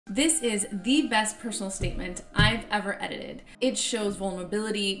This is the best personal statement I've ever edited. It shows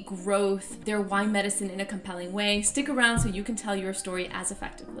vulnerability, growth, their why medicine in a compelling way. Stick around so you can tell your story as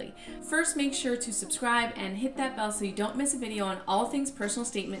effectively. First, make sure to subscribe and hit that bell so you don't miss a video on all things personal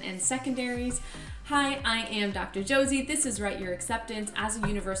statement and secondaries. Hi, I am Dr. Josie. This is Write Your Acceptance. As a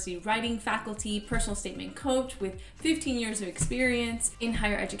university writing faculty, personal statement coach with 15 years of experience in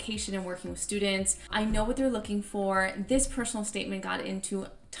higher education and working with students, I know what they're looking for. This personal statement got into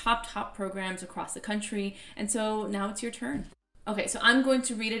top programs across the country, and so now it's your turn. Okay, so I'm going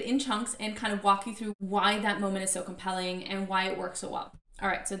to read it in chunks and kind of walk you through why that moment is so compelling and why it works so well. All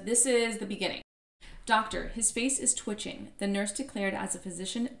right, so this is the beginning. Doctor, his face is twitching. The nurse declared as the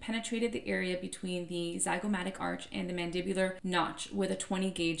physician penetrated the area between the zygomatic arch and the mandibular notch with a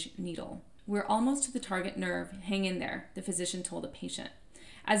 20-gauge needle. We're almost to the target nerve. Hang in there, the physician told the patient.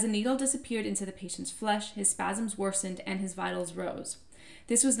 As the needle disappeared into the patient's flesh, his spasms worsened and his vitals rose.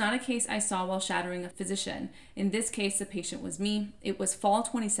 This was not a case I saw while shadowing a physician. In this case, the patient was me. It was fall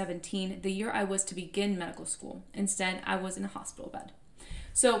 2017, the year I was to begin medical school. Instead, I was in a hospital bed.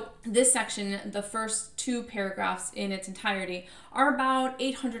 So this section, the first 2 paragraphs in its entirety, are about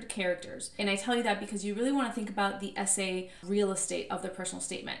 800 characters. And I tell you that because you really want to think about the essay real estate of the personal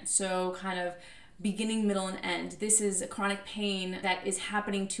statement. So kind of beginning, middle, and end. This is a chronic pain that is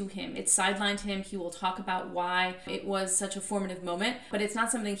happening to him. It sidelined him. He will talk about why it was such a formative moment, but it's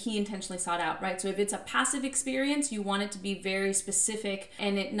not something he intentionally sought out, right? So if it's a passive experience, you want it to be very specific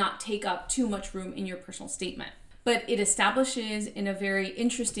and it not take up too much room in your personal statement. But it establishes in a very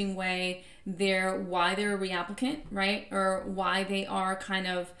interesting way why they're a reapplicant, right? Or why they are kind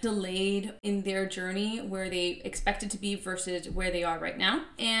of delayed in their journey where they expected to be versus where they are right now.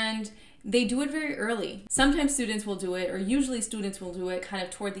 And they do it very early. Sometimes students will do it, or usually students will do it kind of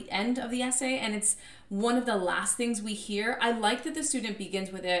toward the end of the essay, and it's one of the last things we hear. I like that the student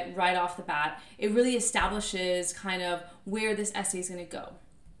begins with it right off the bat. It really establishes kind of where this essay is going to go.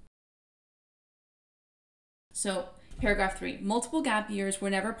 So, paragraph 3, multiple gap years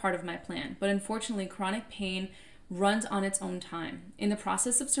were never part of my plan, but unfortunately chronic pain runs on its own time. In the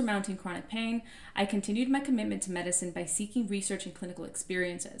process of surmounting chronic pain, I continued my commitment to medicine by seeking research and clinical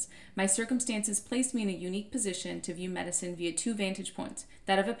experiences. My circumstances placed me in a unique position to view medicine via 2 vantage points,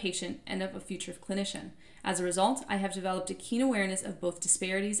 that of a patient and of a future clinician. As a result, I have developed a keen awareness of both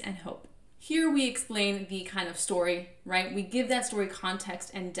disparities and hope. Here we explain the kind of story, right? We give that story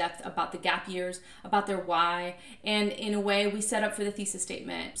context and depth about the gap years, about their why, and in a way we set up for the thesis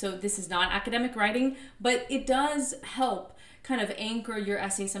statement. So this is not academic writing, but it does help kind of anchor your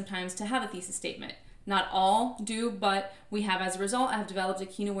essay sometimes to have a thesis statement. Not all do, but we have. As a result, I have developed a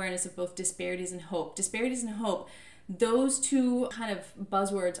keen awareness of both disparities and hope. Disparities and hope, those 2 kind of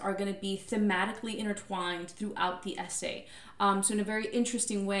buzzwords are going to be thematically intertwined throughout the essay. So in a very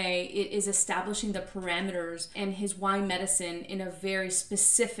interesting way, it is establishing the parameters and his why medicine in a very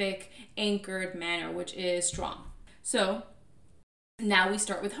specific, anchored manner, which is strong. So now we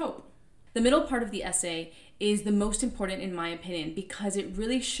start with hope. The middle part of the essay is the most important in my opinion because it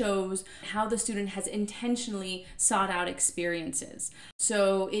really shows how the student has intentionally sought out experiences.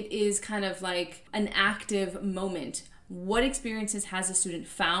 So it is kind of like an active moment. What experiences has the student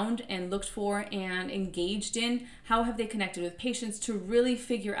found and looked for and engaged in? How have they connected with patients to really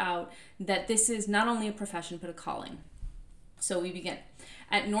figure out that this is not only a profession but a calling? So we begin.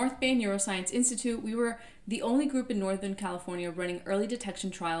 At North Bay Neuroscience Institute, we were the only group in Northern California running early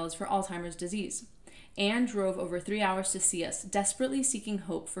detection trials for Alzheimer's disease. Anne drove over 3 hours to see us, desperately seeking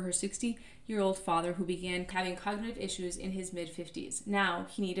hope for her 60-year-old father who began having cognitive issues in his mid-50s. Now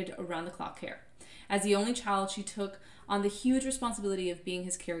he needed around-the-clock care. As the only child, she took on the huge responsibility of being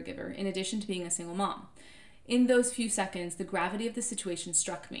his caregiver, in addition to being a single mom. In those few seconds, the gravity of the situation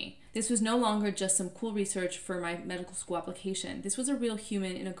struck me. This was no longer just some cool research for my medical school application. This was a real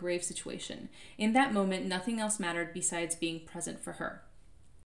human in a grave situation. In that moment, nothing else mattered besides being present for her.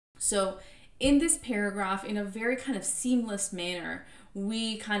 So in this paragraph, in a very kind of seamless manner,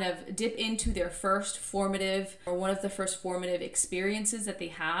 we kind of dip into their first formative, or one of the first formative experiences that they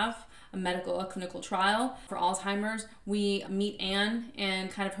have, a clinical trial for Alzheimer's. We meet Anne and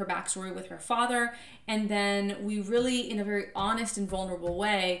kind of her backstory with her father, and then we really, in a very honest and vulnerable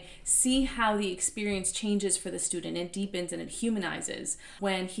way, see how the experience changes for the student. It deepens and it humanizes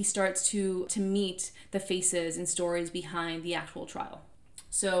when he starts to meet the faces and stories behind the actual trial.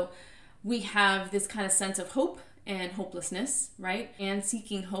 So we have this kind of sense of hope and hopelessness, right? And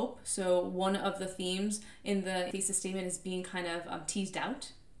seeking hope. So one of the themes in the thesis statement is being kind of teased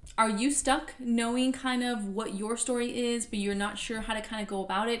out. Are you stuck knowing kind of what your story is, but you're not sure how to kind of go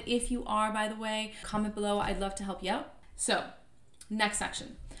about it? If you are, by the way, comment below. I'd love to help you out. So, next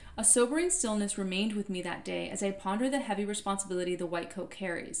section. A sobering stillness remained with me that day as I pondered the heavy responsibility the white coat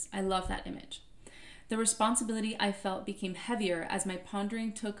carries. I love that image. The responsibility I felt became heavier as my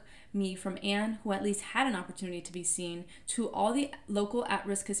pondering took me from Anne, who at least had an opportunity to be seen, to all the local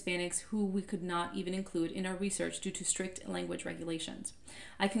at-risk Hispanics who we could not even include in our research due to strict language regulations.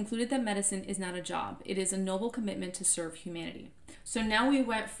 I concluded that medicine is not a job. It is a noble commitment to serve humanity. So now we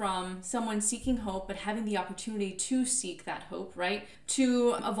went from someone seeking hope but having the opportunity to seek that hope, right,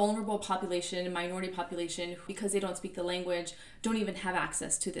 to a vulnerable population, a minority population, who, because they don't speak the language, don't even have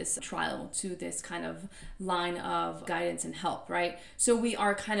access to this trial, to this kind of line of guidance and help, right? So we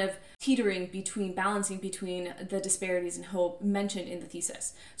are kind of teetering between, balancing between the disparities in hope mentioned in the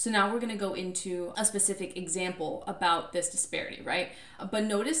thesis. So now we're going to go into a specific example about this disparity, right? But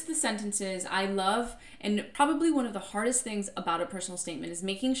notice the sentences. I love, and probably one of the hardest things about a personal statement is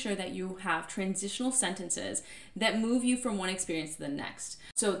making sure that you have transitional sentences that move you from one experience to the next.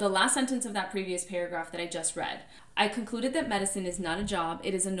 So the last sentence of that previous paragraph that I just read, I concluded that medicine is not a job,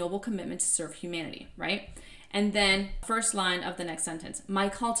 it is a noble commitment to serve humanity, right? And then first line of the next sentence, my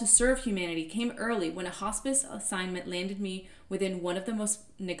call to serve humanity came early when a hospice assignment landed me within one of the most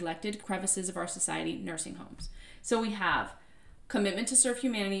neglected crevices of our society, nursing homes. So we have commitment to serve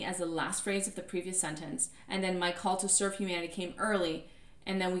humanity as the last phrase of the previous sentence, and then my call to serve humanity came early,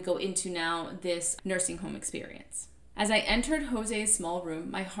 and then we go into now this nursing home experience. As I entered Jose's small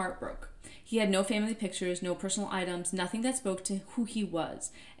room, my heart broke. He had no family pictures, no personal items, nothing that spoke to who he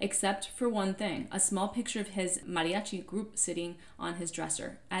was, except for one thing, a small picture of his mariachi group sitting on his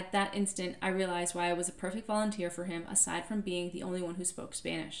dresser. At that instant, I realized why I was a perfect volunteer for him, aside from being the only one who spoke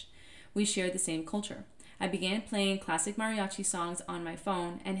Spanish. We shared the same culture. I began playing classic mariachi songs on my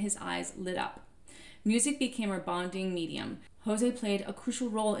phone, and his eyes lit up. Music became our bonding medium. Jose played a crucial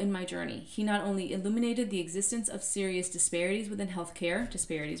role in my journey. He not only illuminated the existence of serious disparities within healthcare,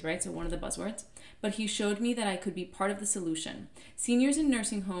 disparities, right? So one of the buzzwords, but he showed me that I could be part of the solution. Seniors in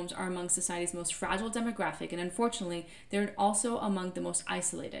nursing homes are among society's most fragile demographic, and unfortunately, they're also among the most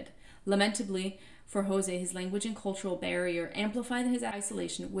isolated. Lamentably, for Jose, his language and cultural barrier amplified his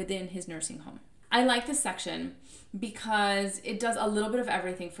isolation within his nursing home. I like this section because it does a little bit of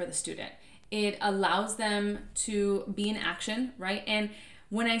everything for the student. It allows them to be in action, right? And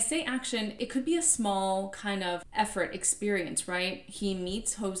when I say action, it could be a small kind of effort experience, right? He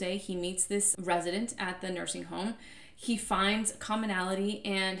meets Jose, he meets this resident at the nursing home. He finds commonality,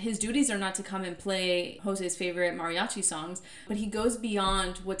 and his duties are not to come and play Jose's favorite mariachi songs, but he goes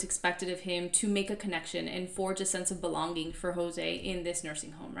beyond what's expected of him to make a connection and forge a sense of belonging for Jose in this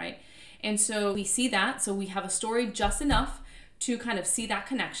nursing home, right? And so we see that, so we have a story just enough to kind of see that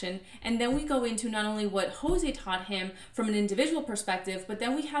connection. And then we go into not only what Jose taught him from an individual perspective, but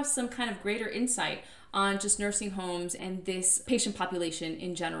then we have some kind of greater insight on just nursing homes and this patient population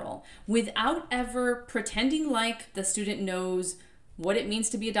in general, without ever pretending like the student knows what it means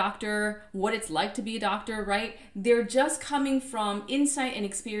to be a doctor, what it's like to be a doctor, right? They're just coming from insight and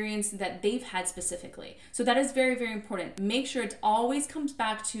experience that they've had specifically. So that is very, very important. Make sure it always comes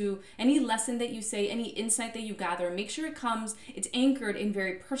back to any lesson that you say, any insight that you gather, make sure it's anchored in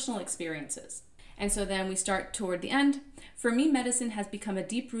very personal experiences. And so then we start toward the end. For me, medicine has become a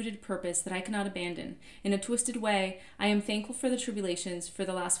deep-rooted purpose that I cannot abandon. In a twisted way, I am thankful for the tribulations for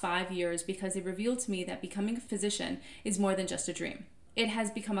the last 5 years because they revealed to me that becoming a physician is more than just a dream. It has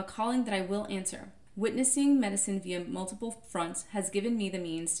become a calling that I will answer. Witnessing medicine via multiple fronts has given me the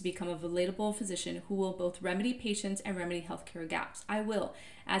means to become a relatable physician who will both remedy patients and remedy healthcare gaps. I will,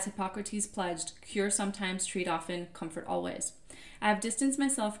 as Hippocrates pledged, cure sometimes, treat often, comfort always. I have distanced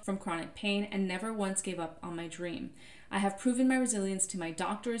myself from chronic pain and never once gave up on my dream. I have proven my resilience to my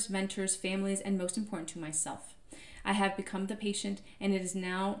doctors, mentors, families, and most important to myself. I have become the patient, and it is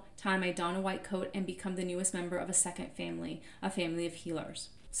now time I don a white coat and become the newest member of a second family, a family of healers.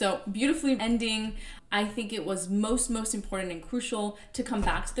 So beautifully ending. I think it was most important and crucial to come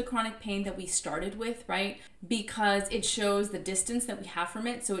back to the chronic pain that we started with, right? Because it shows the distance that we have from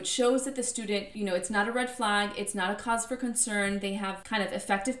it. So it shows that the student, it's not a red flag, it's not a cause for concern. They have kind of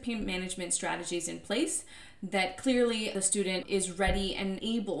effective pain management strategies in place that clearly the student is ready and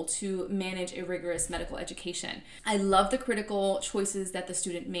able to manage a rigorous medical education. I love the critical choices that the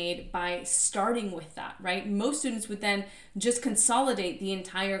student made by starting with that, right? Most students would then just consolidate the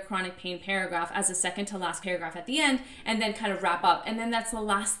entire chronic pain paragraph as a second to last paragraph at the end and then kind of wrap up. And then that's the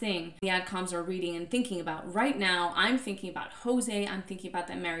last thing the ADCOMs are reading and thinking about. Right now, I'm thinking about Jose, I'm thinking about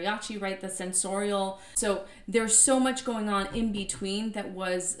the mariachi, right? The sensorial. So there's so much going on in between that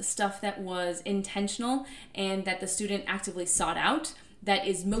was stuff that was intentional and that the student actively sought out that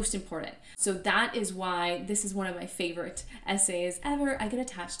is most important. So that is why this is one of my favorite essays ever. I get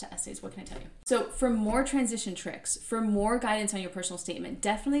attached to essays, what can I tell you? So for more transition tricks, for more guidance on your personal statement,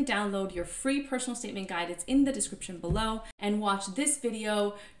 definitely download your free personal statement guide. It's in the description below, and watch this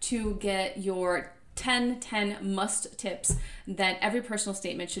video to get your 10 must tips that every personal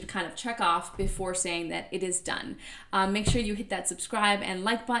statement should kind of check off before saying that it is done. Make sure you hit that subscribe and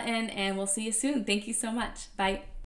like button, and we'll see you soon. Thank you so much. Bye.